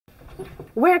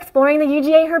We're exploring the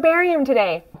UGA Herbarium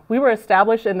today. We were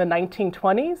established in the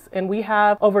 1920s, and we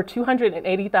have over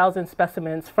 280,000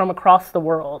 specimens from across the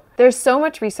world. There's so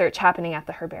much research happening at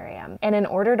the herbarium, and in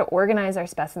order to organize our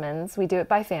specimens, we do it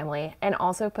by family and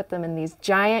also put them in these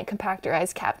giant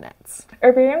compactorized cabinets.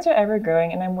 Herbariums are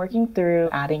ever-growing, and I'm working through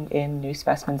adding in new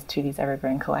specimens to these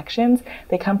ever-growing collections.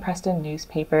 They come pressed in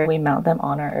newspaper. We mount them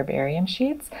on our herbarium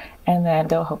sheets, and then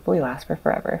they'll hopefully last for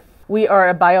forever. We are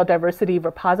a biodiversity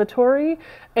repository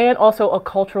and also a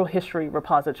cultural history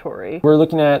repository. We're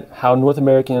looking at how North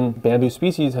American bamboo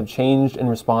species have changed in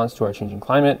response to our changing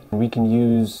climate. We can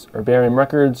use herbarium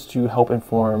records to help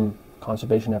inform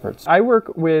conservation efforts. I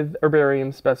work with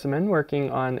Herbarium Specimen,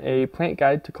 working on a plant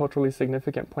guide to culturally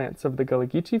significant plants of the Gullah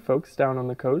Geechee folks down on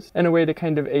the coast, and a way to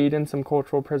kind of aid in some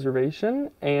cultural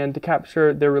preservation and to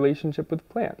capture their relationship with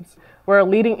plants. We're a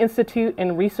leading institute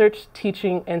in research,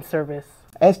 teaching, and service.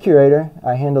 As curator,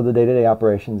 I handle the day-to-day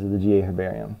operations of the UGA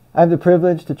Herbarium. I have the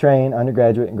privilege to train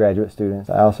undergraduate and graduate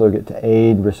students. I also get to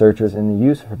aid researchers in the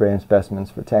use of herbarium specimens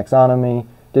for taxonomy,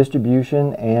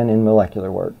 distribution, and in molecular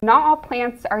work. Not all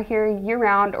plants are here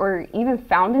year-round or even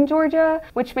found in Georgia,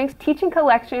 which makes teaching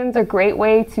collections a great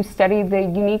way to study the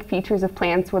unique features of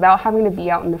plants without having to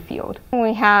be out in the field. When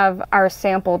we have our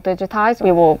sample digitized,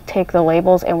 we will take the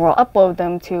labels and we'll upload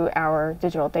them to our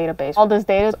digital database. All this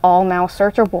data is all now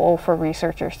searchable for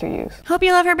researchers to use. Hope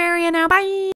you love Herbaria now. Bye!